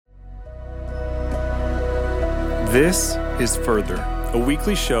This is Further, a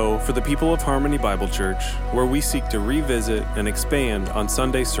weekly show for the people of Harmony Bible Church, where we seek to revisit and expand on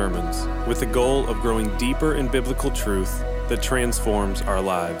Sunday sermons with the goal of growing deeper in biblical truth that transforms our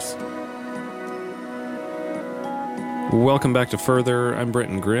lives. Welcome back to Further. I'm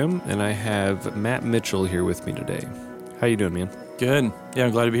Brenton Grimm, and I have Matt Mitchell here with me today. How you doing, man? Good. Yeah,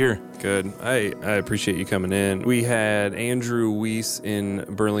 I'm glad to be here. Good. I appreciate you coming in. We had Andrew Weiss in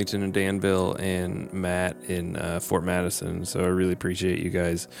Burlington and Danville and Matt in Fort Madison, so I really appreciate you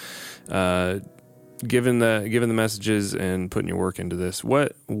guys giving the messages and putting your work into this.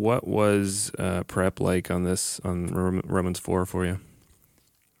 What was prep like on Romans 4 for you?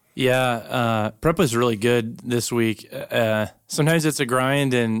 Yeah, prep was really good this week. Sometimes it's a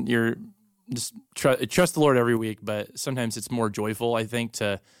grind and you're just trust the Lord every week, but sometimes it's more joyful, I think,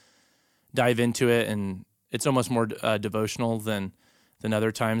 to dive into it, and it's almost more devotional than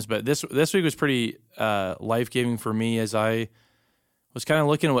other times. But this week was pretty life-giving for me as I was kind of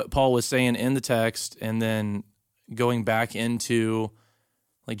looking at what Paul was saying in the text and then going back into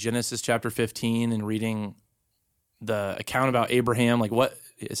like Genesis chapter 15 and reading the account about Abraham, like what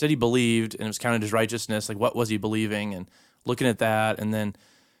it said he believed and it was counted as righteousness, like what was he believing, and looking at that, and then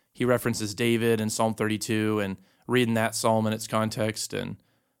he references David in Psalm 32 and reading that psalm in its context and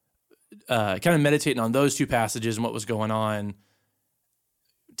kind of meditating on those two passages and what was going on,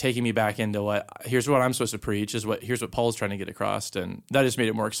 taking me back into here's what I'm supposed to preach, here's what Paul's trying to get across. And that just made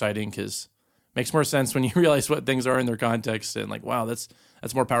it more exciting because it makes more sense when you realize what things are in their context and like, wow, that's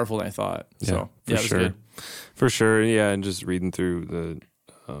more powerful than I thought. Yeah, so yeah, it was good. For sure. Yeah. And just reading through the,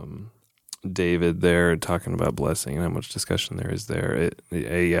 David there talking about blessing and how much discussion there is there.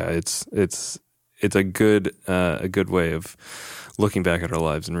 It's a good way of looking back at our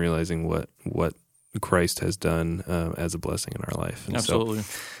lives and realizing what Christ has done as a blessing in our life. And absolutely.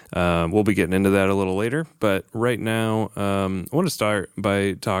 So, we'll be getting into that a little later, but right now I want to start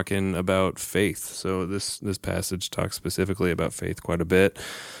by talking about faith. So this passage talks specifically about faith quite a bit.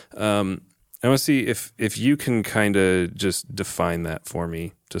 I want to see if you can kind of just define that for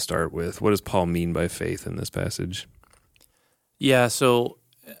me to start with. What does Paul mean by faith in this passage? Yeah, so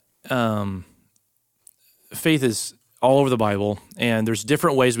faith is all over the Bible, and there's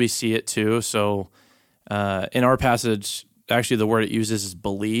different ways we see it too. So in our passage, actually the word it uses is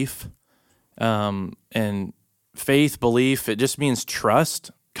belief. And faith, belief, it just means trust,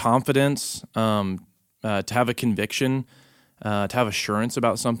 confidence, to have a conviction, to have assurance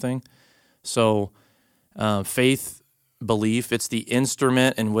about something. So faith, belief, it's the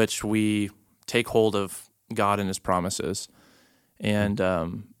instrument in which we take hold of God and His promises. And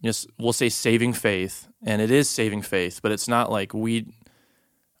we'll say saving faith, and it is saving faith, but it's not like we've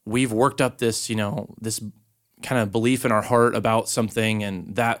worked up this, this kind of belief in our heart about something,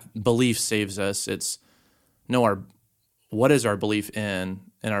 and that belief saves us. It's what is our belief in?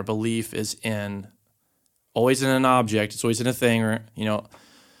 And our belief is always in an object. It's always in a thing, or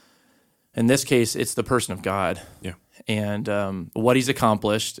in this case, it's the person of God. Yeah. And what He's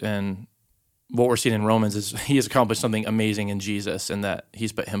accomplished, and what we're seeing in Romans is He has accomplished something amazing in Jesus, and that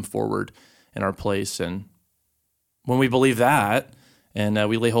He's put Him forward in our place. And when we believe that, and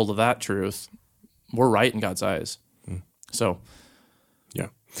we lay hold of that truth, we're right in God's eyes. So,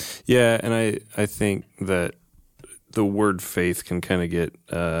 yeah, and I think that the word faith can kind of get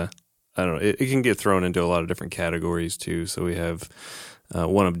it can get thrown into a lot of different categories too. So we have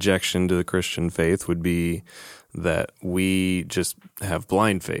one objection to the Christian faith would be that we just have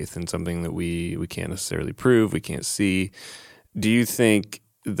blind faith in something that we can't necessarily prove, we can't see. Do you think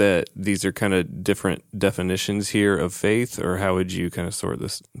that these are kind of different definitions here of faith, or how would you kind of sort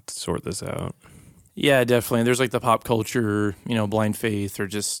this out? Yeah, definitely. There's like the pop culture, blind faith, or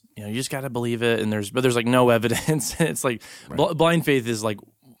just you just got to believe it, and there's like no evidence. It's like right. Blind faith is like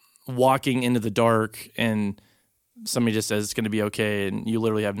walking into the dark and somebody just says it's going to be okay, and you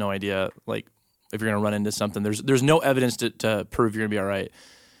literally have no idea, like, if you're going to run into something. There's no evidence to prove you're going to be all right.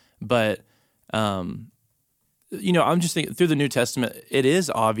 But, I'm just thinking, through the New Testament, it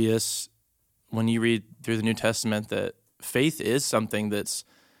is obvious when you read through the New Testament that faith is something that's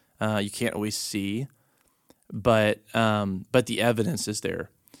you can't always see, but the evidence is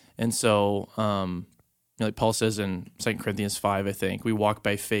there. And so, like Paul says in 2 Corinthians 5, I think, we walk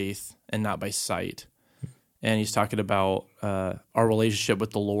by faith and not by sight. And he's talking about our relationship with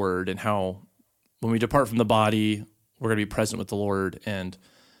the Lord and how when we depart from the body, we're going to be present with the Lord. And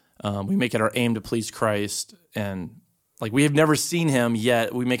we make it our aim to please Christ. And like we have never seen Him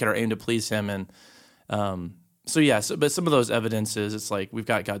yet, we make it our aim to please Him. And but some of those evidences, it's like we've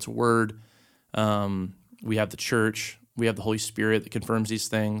got God's Word, we have the church, we have the Holy Spirit that confirms these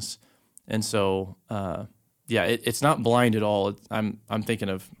things. And so, it's not blind at all. I'm thinking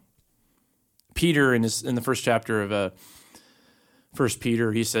of Peter in the first chapter of First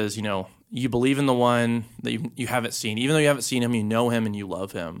Peter. He says, you believe in the one that you haven't seen, even though you haven't seen him, you know him and you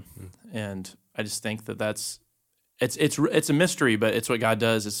love him. And I just think that's it's a mystery, but it's what God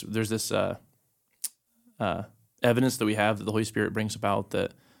does. There's this evidence that we have that the Holy Spirit brings about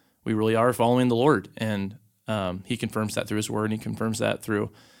that we really are following the Lord, and He confirms that through His Word, and He confirms that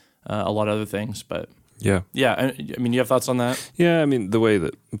through a lot of other things. But yeah. I mean, you have thoughts on that? Yeah, I mean, the way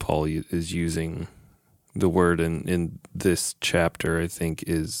that Paul is using the word in this chapter, I think,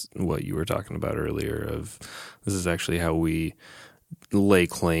 is what you were talking about earlier. Of this is actually how we lay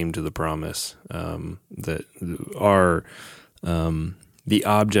claim to the promise, that the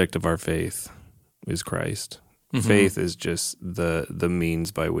object of our faith is Christ. Mm-hmm. Faith is just the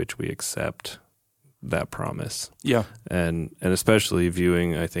means by which we accept that promise. Yeah. And especially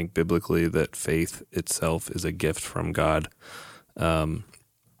viewing, I think, biblically, that faith itself is a gift from God.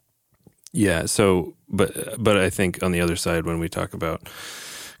 So but I think on the other side, when we talk about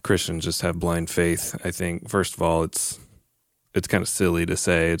Christians just have blind faith, I think, first of all, it's kind of silly to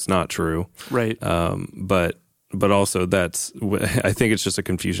say it's not true. Right. But also I think it's just a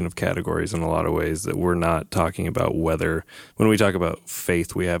confusion of categories in a lot of ways, that we're not talking about whether, when we talk about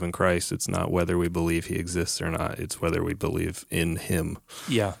faith we have in Christ, it's not whether we believe He exists or not. It's whether we believe in Him.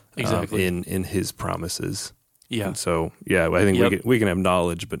 Yeah, exactly. In His promises. Yeah. And so, I think we can have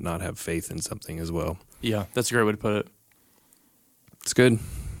knowledge but not have faith in something as well. Yeah, that's a great way to put it. It's good.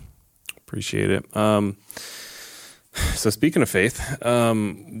 Appreciate it. So speaking of faith,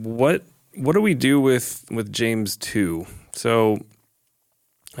 what do we do with James 2? So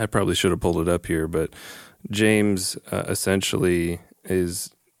I probably should have pulled it up here, but James essentially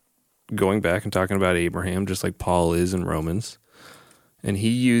is going back and talking about Abraham, just like Paul is in Romans. And he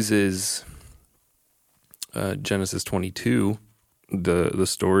uses Genesis 22, the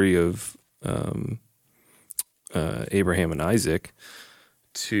story of Abraham and Isaac,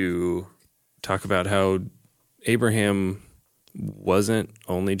 to talk about how Abraham wasn't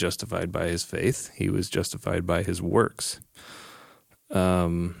only justified by his faith, he was justified by his works.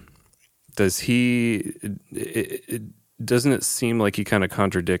 Doesn't it seem like he kind of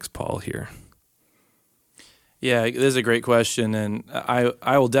contradicts Paul here? Yeah, this is a great question, and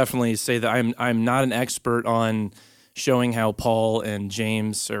I will definitely say that I'm not an expert on showing how Paul and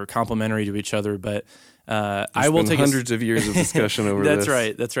James are complementary to each other, but I will take hundreds of years of discussion over this.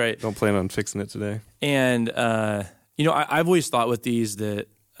 That's right. Don't plan on fixing it today. And I've always thought with these that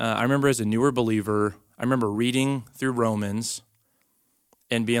I remember as a newer believer, I remember reading through Romans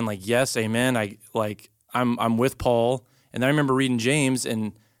and being like, yes, amen. I'm with Paul. And then I remember reading James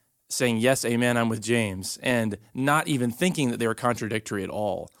and saying, yes, amen, I'm with James, and not even thinking that they were contradictory at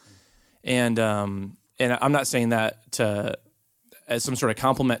all. And I'm not saying that as some sort of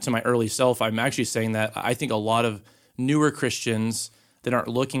compliment to my early self. I'm actually saying that I think a lot of newer Christians that aren't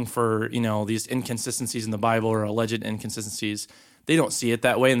looking for, these inconsistencies in the Bible or alleged inconsistencies, they don't see it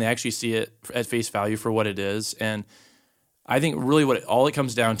that way, and they actually see it at face value for what it is. And I think really all it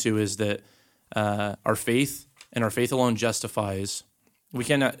comes down to is that our faith and our faith alone justifies. We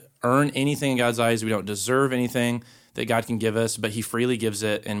cannot earn anything in God's eyes. We don't deserve anything that God can give us, but He freely gives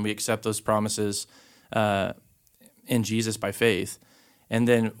it, and we accept those promises in Jesus by faith. And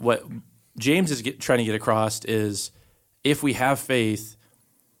then what James is trying to get across is, if we have faith,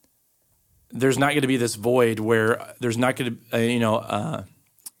 there's not going to be this void where there's not going to,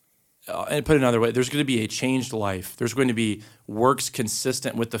 and put it another way, there's going to be a changed life. There's going to be works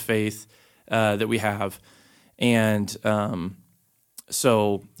consistent with the faith that we have. And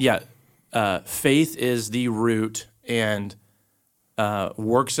faith is the root, and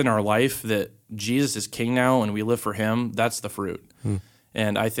works in our life that Jesus is king now and we live for Him. That's the fruit.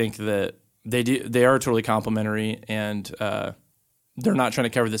 And I think that they are totally complementary, and they're not trying to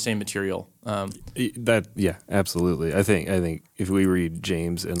cover the same material. Absolutely. I think if we read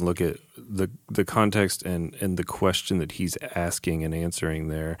James and look at the context and the question that he's asking and answering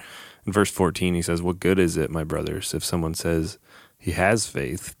there, in verse 14 he says, "What good is it, my brothers, if someone says he has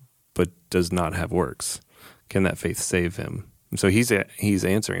faith but does not have works? Can that faith save him?" And so he's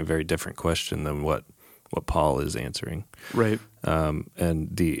answering a very different question than what Paul is answering. Right. And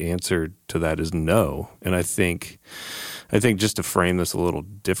the answer to that is no. And I think just to frame this a little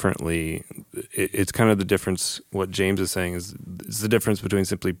differently, it's kind of the difference. What James is saying is the difference between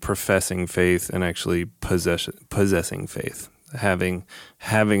simply professing faith and actually possessing faith, having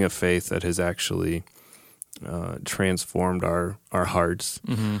a faith that has actually transformed our hearts,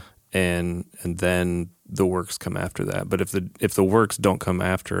 mm-hmm. and then the works come after that. But if the works don't come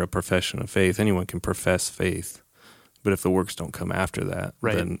after a profession of faith, anyone can profess faith. But if the works don't come after that,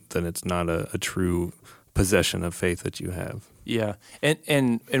 Right. then it's not a true possession of faith that you have. Yeah,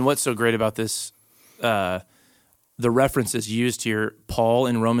 and what's so great about this, the references used here, Paul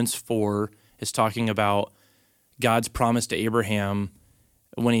in Romans 4 is talking about God's promise to Abraham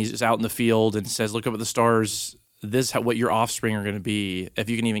when he's out in the field and says, "Look up at the stars. This is what your offspring are going to be. If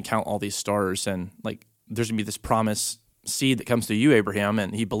you can even count all these stars, and like there's going to be this promise seed that comes to you, Abraham,"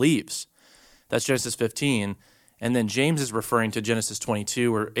 and he believes. That's Genesis 15, and then James is referring to Genesis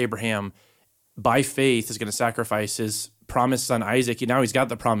 22, where Abraham, by faith, is going to sacrifice his promised son Isaac. Now he's got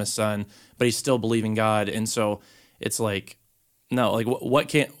the promised son, but he's still believing God, and so it's like, no, like what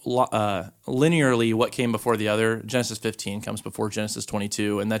came linearly, what came before the other? Genesis 15 comes before Genesis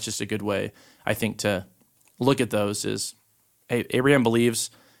 22, and that's just a good way, I think, to look at those. Is, hey, Abraham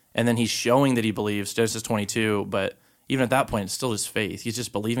believes, and then he's showing that he believes, Genesis 22. But even at that point, it's still his faith. He's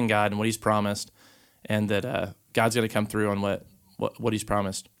just believing God and what He's promised, and that God's going to come through on what He's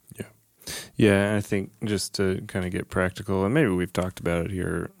promised. Yeah, and I think just to kind of get practical, and maybe we've talked about it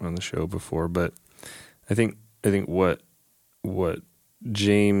here on the show before, but I think what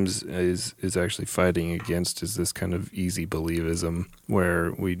James is actually fighting against is this kind of easy believism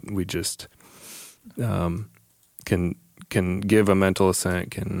where we just can give a mental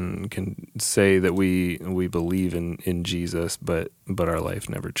assent, can say that we believe in Jesus, but our life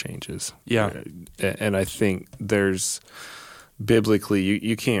never changes. Yeah, and I think there's biblically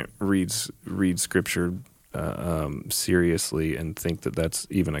you can't read Scripture seriously and think that that's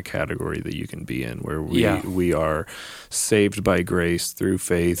even a category that you can be in, where we are saved by grace through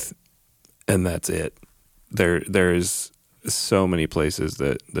faith, and that's it. There is so many places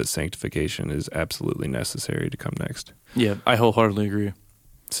that sanctification is absolutely necessary to come next. Yeah, I wholeheartedly agree.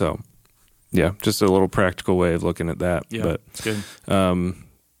 So, yeah, just a little practical way of looking at that. Yeah, but it's good.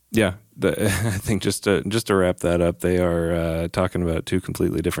 I think just to wrap that up, they are talking about two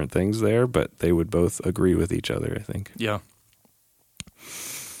completely different things there, but they would both agree with each other, I think. Yeah.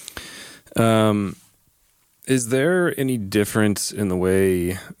 Is there any difference in the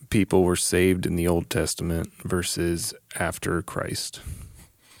way people were saved in the Old Testament versus after Christ?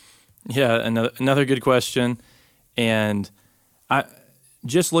 Yeah, another good question. And I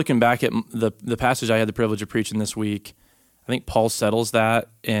just looking back at the passage I had the privilege of preaching this week, I think Paul settles that,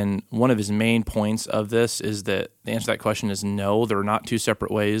 and one of his main points of this is that the answer to that question is no, they're not two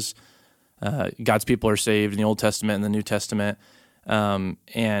separate ways. God's people are saved in the Old Testament and the New Testament.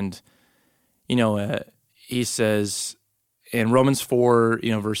 He says in Romans 4,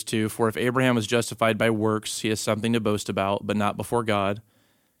 verse 2, "For if Abraham was justified by works, he has something to boast about, but not before God."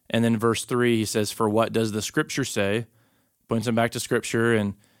 And then verse 3, he says, "For what does the Scripture say?" Points him back to Scripture,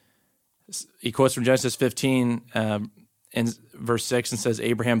 and he quotes from Genesis 15 and verse 6 and says,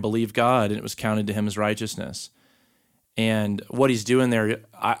 "Abraham believed God, and it was counted to him as righteousness." And what he's doing there,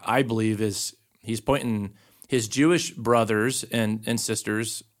 I believe, is he's pointing his Jewish brothers and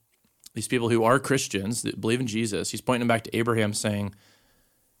sisters, these people who are Christians that believe in Jesus, he's pointing them back to Abraham, saying,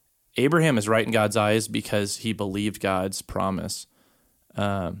 Abraham is right in God's eyes because he believed God's promise.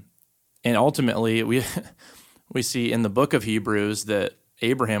 And ultimately, we see in the book of Hebrews that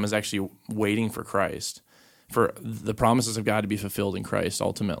Abraham is actually waiting for Christ, for the promises of God to be fulfilled in Christ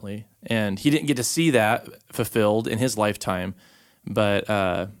ultimately. And he didn't get to see that fulfilled in his lifetime. But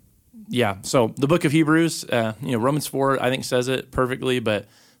so the book of Hebrews, Romans 4, I think, says it perfectly, but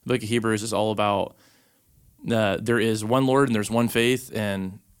the book of Hebrews is all about there is one Lord and there's one faith,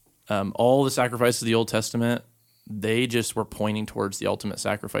 and all the sacrifices of the Old Testament, they just were pointing towards the ultimate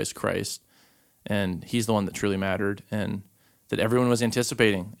sacrifice, Christ. And he's the one that truly mattered and that everyone was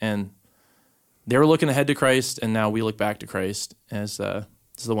anticipating. And they were looking ahead to Christ, and now we look back to Christ as the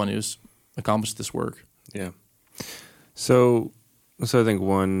one who's accomplished this work. Yeah. So I think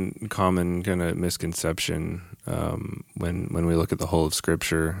one common kind of misconception when we look at the whole of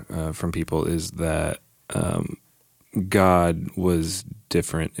Scripture from people is that God was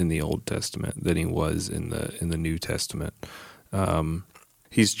different in the Old Testament than he was in the New Testament.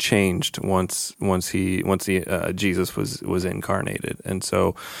 He's changed once Jesus was incarnated, and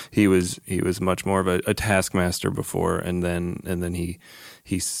so he was much more of a taskmaster before, and then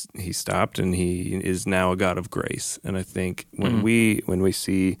he stopped, and he is now a God of grace. And I think when we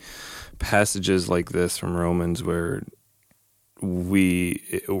see passages like this from Romans where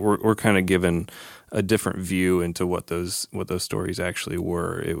we're kind of given a different view into what those stories actually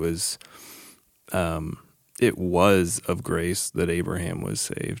were. It was of grace that Abraham was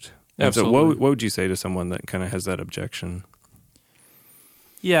saved. Absolutely. So what would you say to someone that kind of has that objection?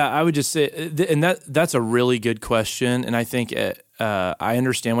 Yeah, I would just say, and that's a really good question, and I think I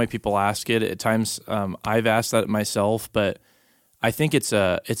understand why people ask it. At times, I've asked that myself, but I think it's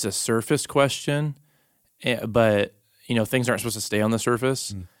a surface question. But things aren't supposed to stay on the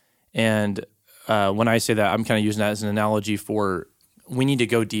surface, and when I say that, I'm kind of using that as an analogy for we need to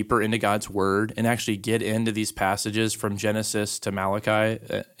go deeper into God's Word and actually get into these passages from Genesis to Malachi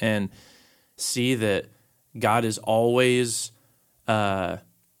and see that God is always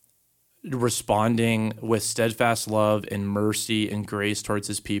responding with steadfast love and mercy and grace towards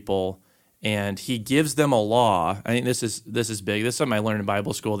His people, and He gives them a law. I think this is big. This is something I learned in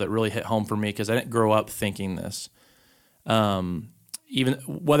Bible school that really hit home for me because I didn't grow up thinking this. Even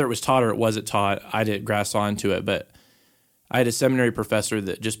whether it was taught or it wasn't taught, I didn't grasp onto it. But I had a seminary professor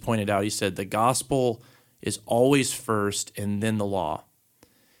that just pointed out. He said the gospel is always first, and then the law.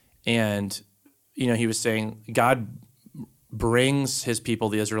 And he was saying God brings His people,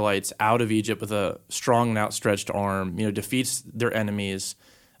 the Israelites, out of Egypt with a strong and outstretched arm, defeats their enemies,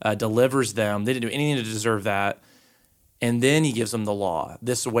 delivers them. They didn't do anything to deserve that. And then He gives them the law,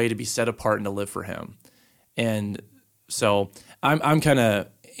 this way to be set apart and to live for Him. And so I'm kind of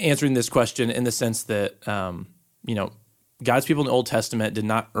answering this question in the sense that, God's people in the Old Testament did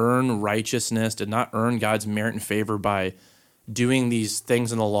not earn righteousness, did not earn God's merit and favor by doing these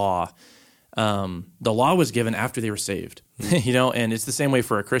things in the law. The law was given after they were saved, and it's the same way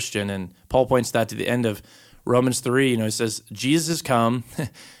for a Christian. And Paul points that to the end of Romans 3, it says, Jesus has come.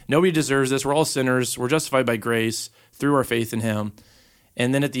 Nobody deserves this. We're all sinners. We're justified by grace through our faith in Him.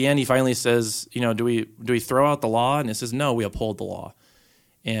 And then at the end, he finally says, do we throw out the law? And it says, no, we uphold the law.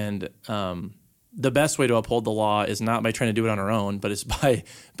 And the best way to uphold the law is not by trying to do it on our own, but it's by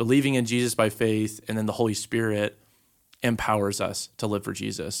believing in Jesus by faith, and then the Holy Spirit empowers us to live for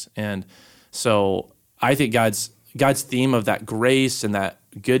Jesus. And so I think God's theme of that grace and that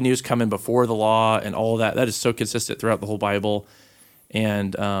good news coming before the law and all of that is so consistent throughout the whole Bible.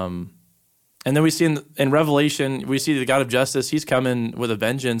 And then we see in Revelation, we see the God of justice. He's coming with a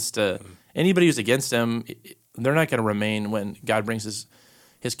vengeance to anybody who's against Him. They're not going to remain when God brings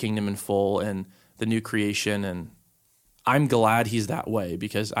his kingdom in full and the new creation. And I'm glad He's that way,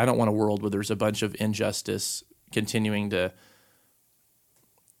 because I don't want a world where there's a bunch of injustice continuing to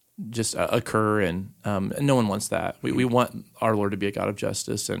just occur, and no one wants that. We want our Lord to be a God of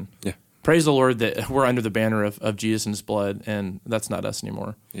justice, and praise the Lord that we're under the banner of Jesus and His blood, and that's not us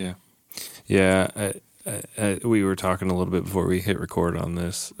anymore. Yeah. We were talking a little bit before we hit record on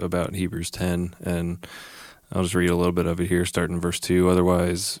this about Hebrews 10, and I'll just read a little bit of it here, starting in verse 2.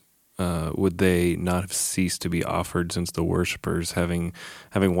 Otherwise, would they not have ceased to be offered, since the worshipers, having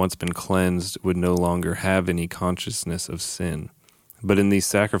once been cleansed, would no longer have any consciousness of sin? But in these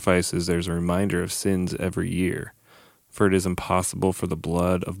sacrifices there's a reminder of sins every year, for it is impossible for the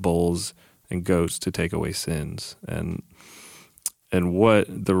blood of bulls and goats to take away sins. And what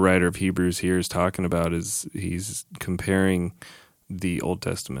the writer of Hebrews here is talking about is he's comparing the Old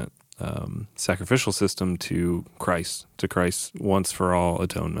Testament sacrificial system to Christ's once for all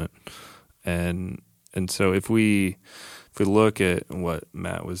atonement. And so if we look at what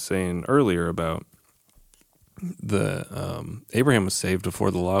Matt was saying earlier about Abraham was saved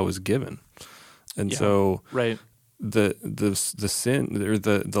before the law was given, and so right. The sin or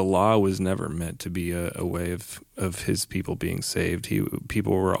the law was never meant to be a way of His people being saved.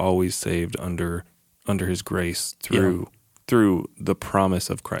 People were always saved under His grace through the promise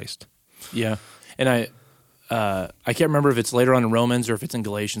of Christ. Yeah, and I can't remember if it's later on in Romans or if it's in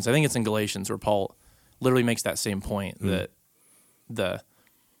Galatians. I think it's in Galatians where Paul literally makes that same point that the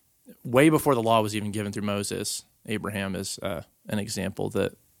way before the law was even given through Moses, Abraham is an example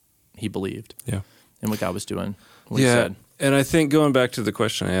that he believed. Yeah. And what God was doing. He said. And I think going back to the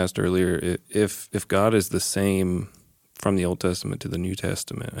question I asked earlier, if God is the same from the Old Testament to the New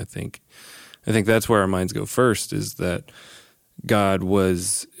Testament, I think that's where our minds go first, is that God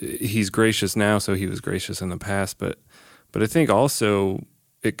He's gracious now, so He was gracious in the past, but I think also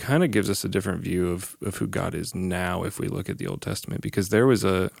it kind of gives us a different view of who God is now if we look at the Old Testament, because there was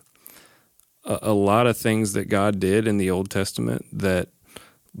a lot of things that God did in the Old Testament that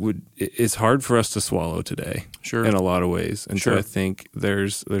it's hard for us to swallow today. Sure. In a lot of ways. And so I think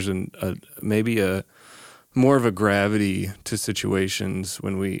there's maybe a more of a gravity to situations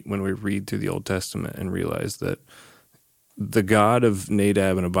when we read through the Old Testament and realize that the God of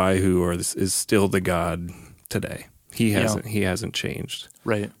Nadab and Abihu is still the God today. He hasn't changed.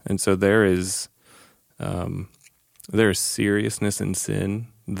 Right. And so there is seriousness in sin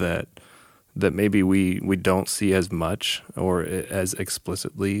that maybe we don't see as much or as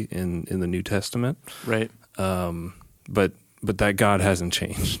explicitly in the New Testament. Right. But that God hasn't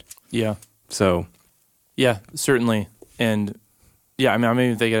changed. Yeah. So, yeah, certainly. And yeah, I mean, I'm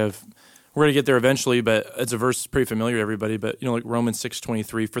even thinking of, we're going to get there eventually, but it's a verse pretty familiar to everybody. But, like Romans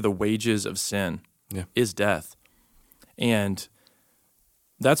 6:23, for the wages of sin is death. And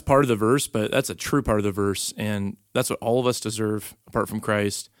that's part of the verse, but that's a true part of the verse. And that's what all of us deserve apart from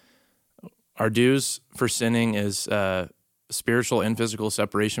Christ. Our dues for sinning is spiritual and physical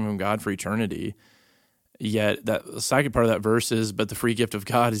separation from God for eternity. Yet the second part of that verse is, but the free gift of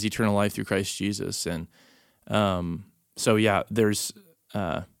God is eternal life through Christ Jesus. And so, yeah, there's...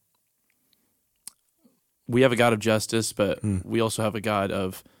 we have a God of justice, but we also have a God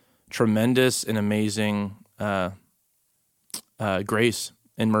of tremendous and amazing grace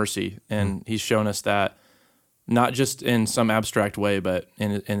and mercy, and He's shown us that not just in some abstract way, but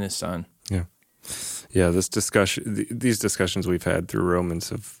in His Son. Yeah. These discussions we've had through Romans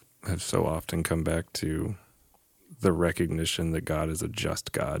have so often come back to the recognition that God is a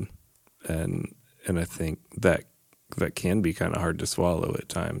just God, and I think that can be kind of hard to swallow at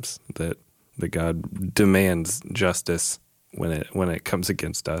times. That God demands justice when it comes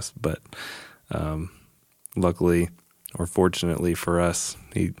against us, but luckily or fortunately for us,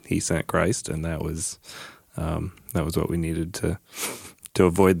 he sent Christ, and that was what we needed to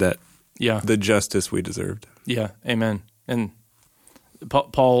avoid that. Yeah, the justice we deserved. Yeah, amen. And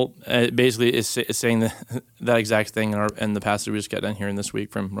Paul basically is saying that exact thing in the passage we just got done here in this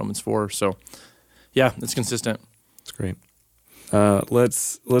week from Romans 4. So, yeah, it's consistent. It's great.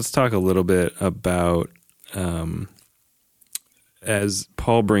 Let's talk a little bit about as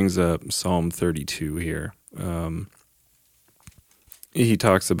Paul brings up Psalm 32 here. He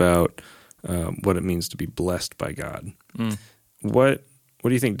talks about what it means to be blessed by God. What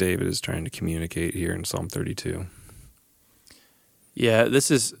do you think David is trying to communicate here in Psalm 32? Yeah,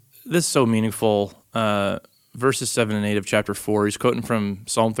 this is so meaningful. Verses 7 and 8 of chapter 4. He's quoting from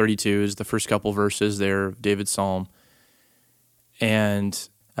Psalm 32, is the first couple verses there of David's psalm. And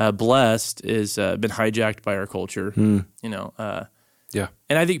blessed is been hijacked by our culture. Yeah.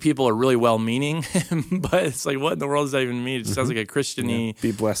 And I think people are really well-meaning, but it's like, what in the world does that even mean? It sounds like a Christian-y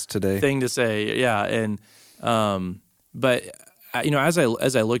be blessed today thing to say. Yeah, and but as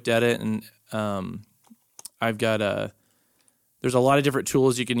I looked at it, and I've got there's a lot of different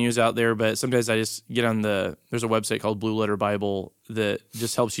tools you can use out there, but sometimes I just get on there's a website called Blue Letter Bible that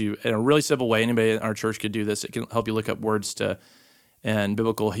just helps you in a really simple way. Anybody in our church could do this. It can help you look up words and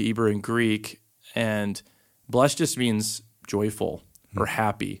biblical Hebrew and Greek, and blessed just means joyful or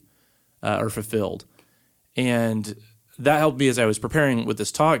happy or fulfilled. And that helped me as I was preparing with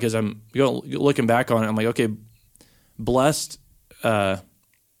this talk, because I'm looking back on it. I'm like, okay, blessed, if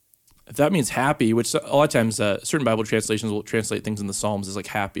that means happy, which a lot of times certain Bible translations will translate things in the Psalms as like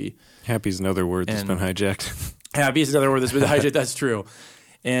happy. Happy is another word that's been hijacked. Happy is another word that's been hijacked. That's true.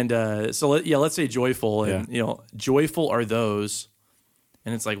 And let's say joyful. And joyful are those.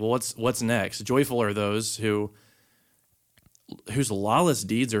 And it's like, well, what's next? Joyful are those whose lawless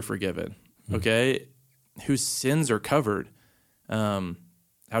deeds are forgiven. Okay, whose sins are covered.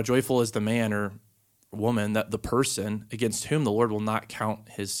 How joyful is the man or woman, that the person against whom the Lord will not count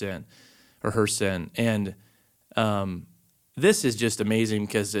his sin or her sin. And this is just amazing,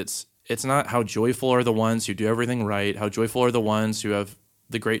 because it's not how joyful are the ones who do everything right, how joyful are the ones who have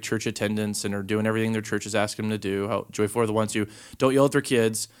the great church attendance and are doing everything their church is asking them to do, how joyful are the ones who don't yell at their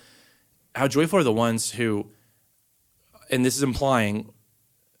kids, how joyful are the ones who, and this is implying,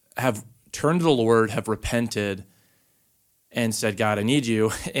 have turned to the Lord, have repented, and said, God, I need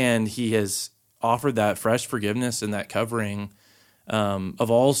you. And he has offered that fresh forgiveness and that covering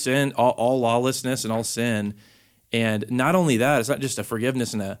of all sin, all lawlessness and all sin. And not only that, it's not just a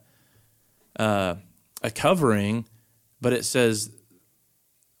forgiveness and a covering, but it says,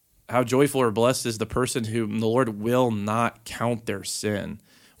 how joyful or blessed is the person whom the Lord will not count their sin,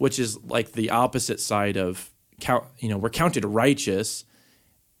 which is like the opposite side of count. We're counted righteous,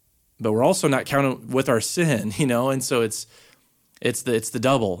 but we're also not counted with our sin. And so it's the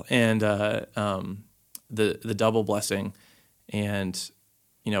double, and the double blessing, and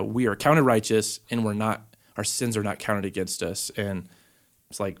we are counted righteous, and we're not. Our sins are not counted against us. And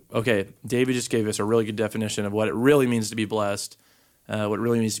it's like, okay, David just gave us a really good definition of what it really means to be blessed. What it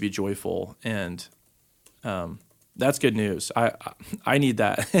really means to be joyful, and that's good news. I need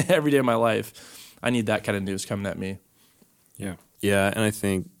that every day of my life. I need that kind of news coming at me. Yeah, and I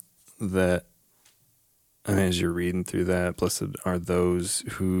think that, as you're reading through that, blessed are those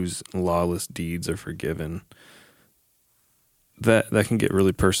whose lawless deeds are forgiven. That can get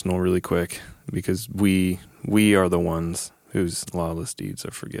really personal really quick, because we are the ones whose lawless deeds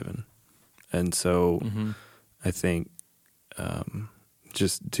are forgiven, and so I think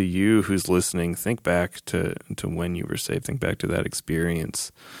just to you who's listening, think back to when you were saved. Think back to that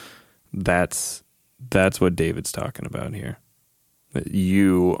experience. That's what David's talking about here. That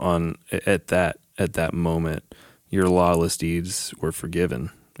you at that moment, your lawless deeds were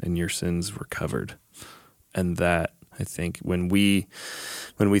forgiven and your sins were covered. And that, I think, when we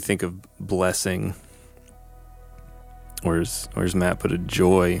think of blessing, or as Matt put it,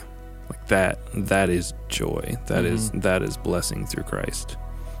 joy, like that is joy. That is blessing through Christ.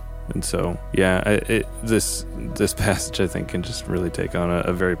 And so, this passage, I think, can just really take on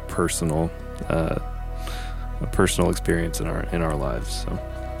a very personal experience in our lives. So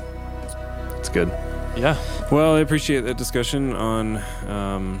it's good. Yeah. Well, I appreciate that discussion on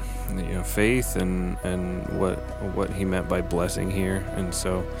faith and what he meant by blessing here. And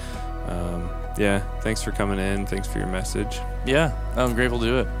so, thanks for coming in. Thanks for your message. Yeah, I'm grateful to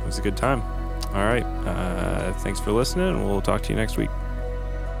do it. It was a good time. All right. Thanks for listening, and we'll talk to you next week.